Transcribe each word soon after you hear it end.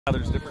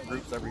There's different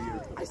groups every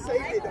year. I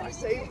saved it.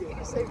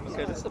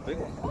 Okay, this is a big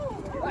one.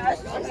 I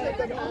saved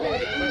it.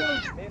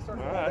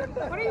 Alright.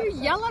 What are you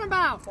yelling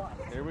about?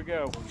 Here we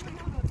go.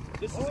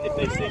 This is if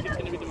they think it's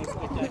going to be the most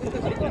spectacular.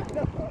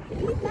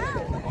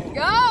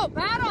 Go,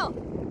 paddle!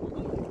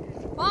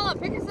 Paula,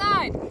 pick a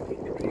side.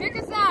 Pick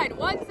a side,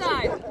 one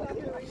side.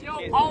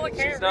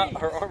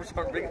 Her arms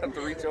aren't big enough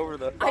to reach over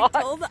the.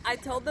 I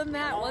told them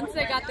that once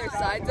they got their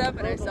sides up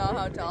and I saw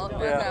how tall it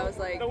was, I was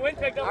like, all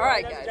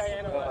right guys,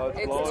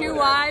 it's too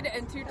wide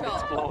and too tall.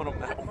 It's blowing them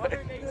that way.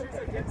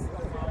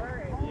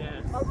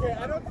 Okay,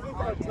 I don't think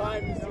our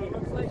time is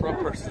The front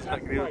person's not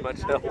going to give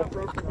much help.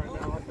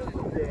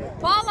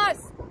 Paula!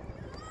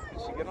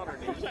 Did she get on her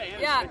knees?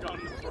 Yeah.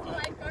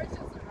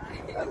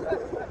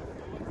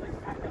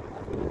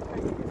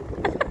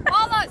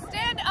 Paula,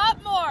 stand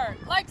up more!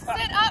 Like,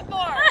 sit up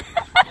more!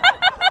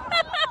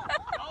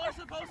 Y'all are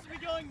supposed to be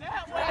going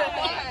that way!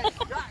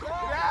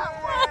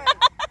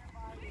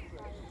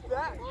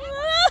 that way!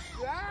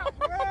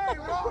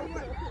 Wrong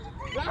way!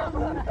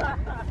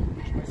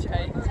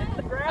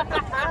 Grab the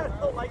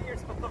paddle like you're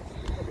supposed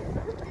to.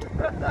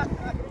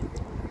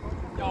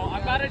 Yo,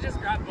 I gotta just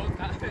grab both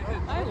guys.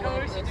 I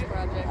love this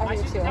project. I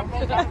do too.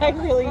 I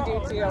really do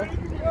too.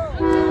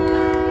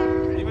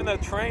 Even the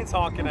train's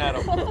honking at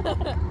them.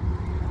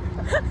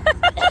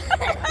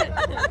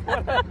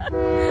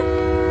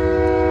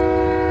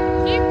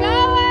 Keep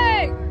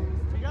going!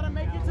 We gotta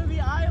make it to the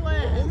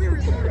island. The only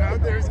reason we're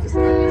out there is because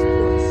of this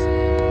push.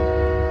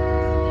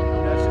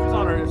 Yeah,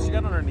 if she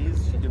got on her knees,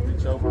 she could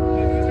reach over.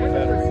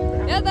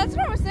 Yeah, that's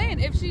what I was saying.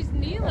 If she's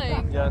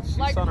kneeling, Yeah, she's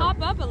like on her.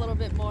 pop up a little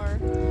bit more.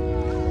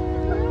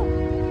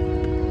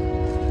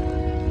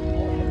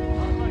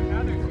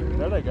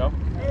 There they go.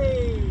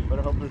 Hey.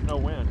 Better hope there's no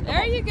wind.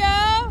 There you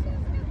go.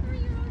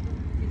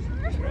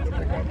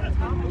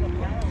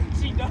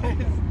 She does.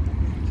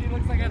 She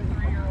looks like a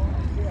 3-year-old.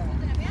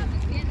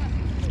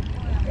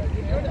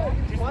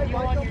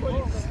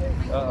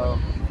 Uh-oh.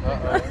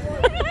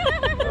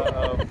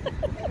 Uh-oh.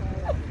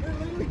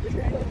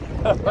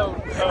 Uh-oh.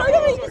 How do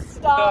we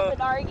stop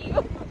and argue?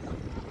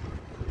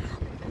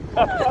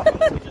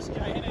 Just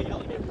Diana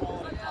yelling at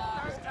Paul.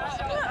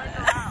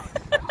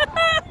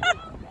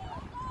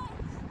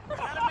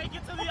 Gotta make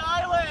it to the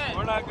island.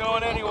 We're not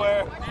going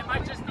anywhere. They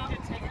might just need to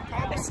take a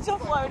cab. It's still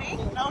floating.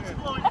 Now it's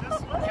blowing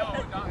this way. Yo,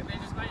 no, they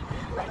just might.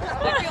 I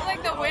feel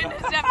like the wind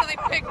has definitely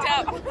picked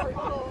up.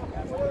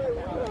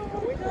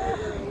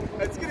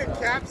 It's gonna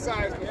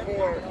capsize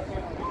before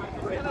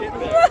they get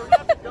there.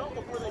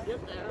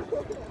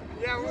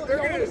 Yeah, well, they're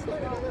gonna.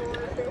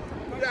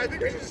 Yeah, I think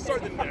we should just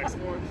start the next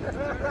one.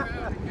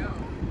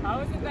 How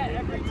is it that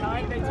every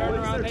time they turn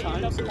around, they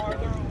end up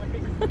farther away?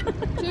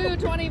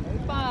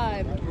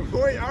 2:25. We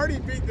already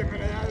beat them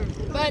in a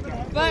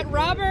half. But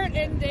Robert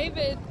and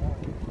David,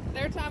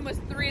 their time was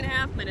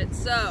 3.5 minutes.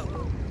 So.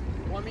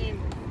 Well, I mean,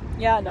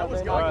 Yeah, no, they're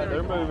All not. right,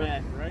 they're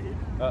moving. right?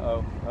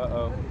 Uh-oh.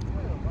 Uh-oh.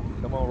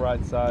 Come on,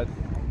 right side.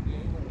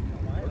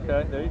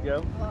 Okay, there you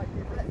go.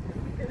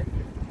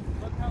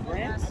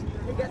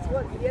 Guess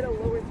what? You get a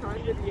lower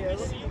time than you.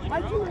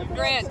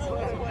 Grant,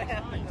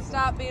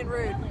 stop being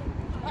rude.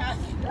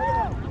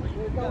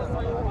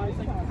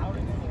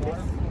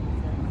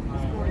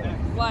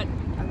 What?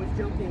 I was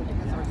joking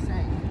because our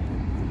saying.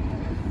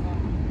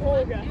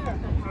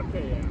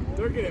 Okay, yeah.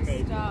 They're gonna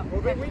make Stop. it.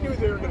 Well, we knew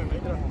they were gonna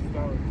make it at the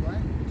start.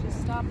 Just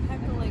stop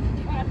heckling.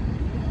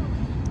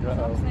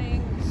 Uh-oh. I'm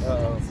saying.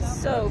 Uh-oh.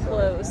 So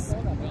close.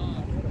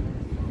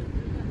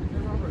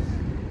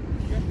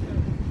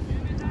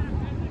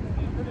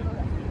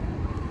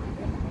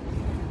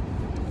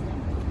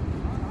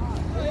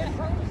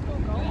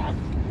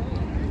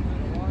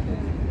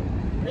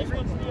 They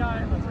reached the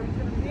island.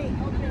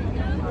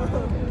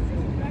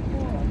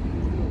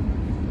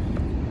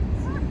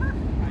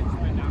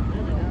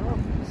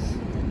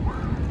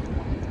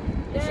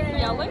 Is she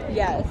yelling?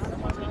 Yes.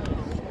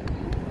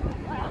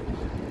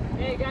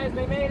 Hey guys,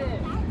 they made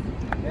it.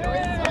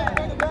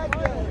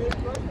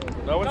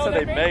 No one said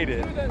they made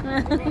it.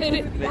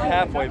 They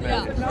halfway made it.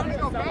 I'm gonna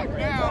go back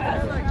now.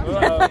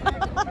 Uh-oh.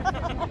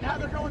 Now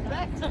they're going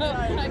back to the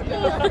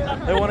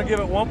island. They want to give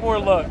it one more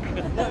look.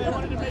 Yeah, they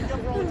wanted to make up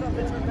for all the time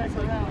they turned back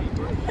around.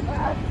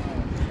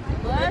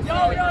 Bless Yo,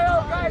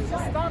 guys,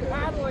 just stop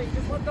paddling.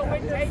 Just let the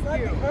wind take you.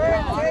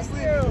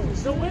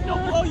 The wind will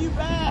blow you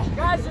back.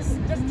 Guys, just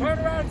turn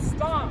around and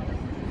stop.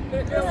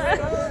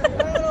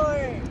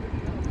 Paddling.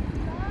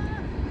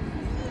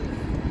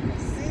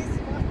 Cease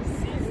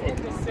and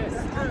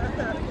desist.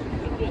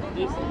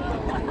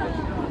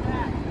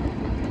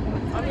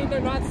 I mean,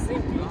 they're not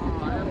sinking,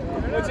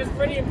 which is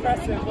pretty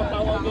impressive with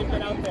how long they've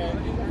been out there.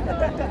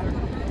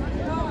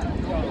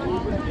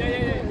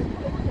 Yeah.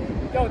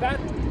 Yo, that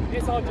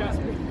is all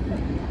Jasper.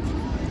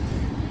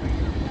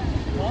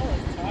 Paul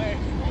is tired.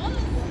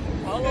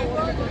 Paul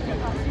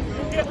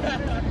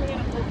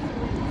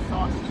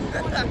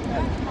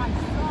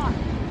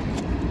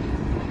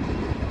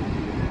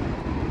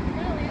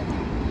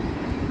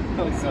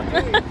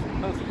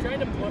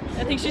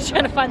I think she's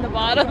trying to find the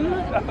bottom.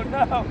 Oh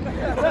no!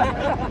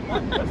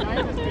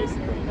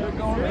 They're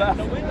going back.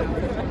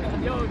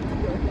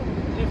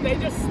 If they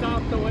just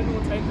stop, the wind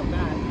will take them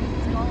back.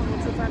 Colin,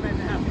 what's the time right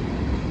now?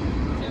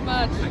 Too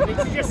much. I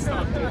think she just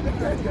stopped it.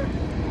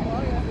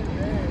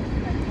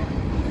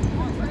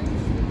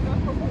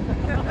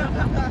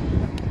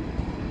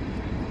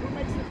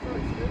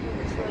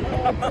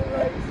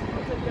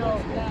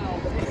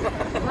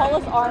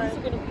 Paula's arms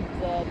are gonna be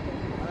dead.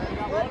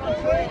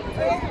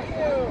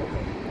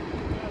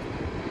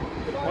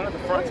 One at the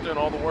front's doing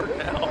all the work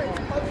now.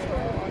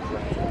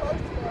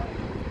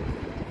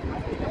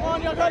 Come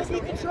on, y'all gotta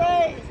beat the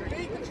train!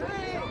 Beat the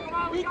train!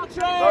 Beat the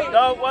train!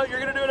 No, well, you're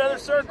gonna do another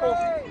circle.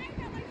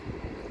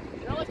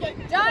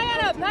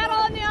 Diana, pedal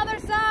on the other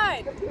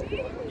side.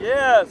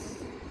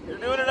 Yes, you're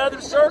doing another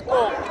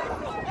circle.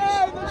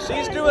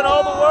 She's doing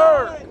all the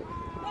work.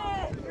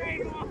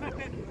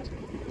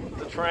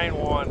 The train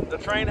won. The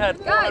train had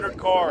 400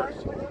 cars.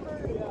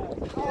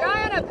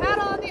 Diana,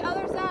 pedal on the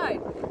other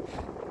side.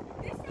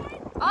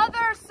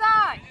 Other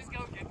side. Just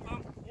go get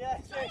them.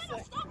 Yeah,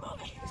 seriously.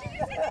 It'd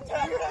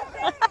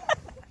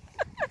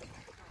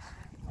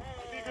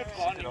be a good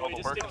fun. You know,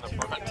 just stick 2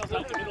 females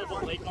out the middle of the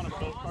lake on a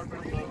boat, park on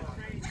a boat.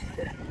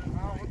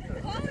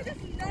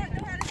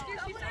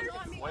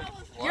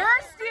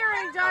 You're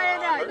steering,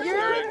 Diana.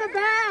 You're in the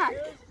back.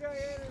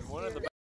 One of the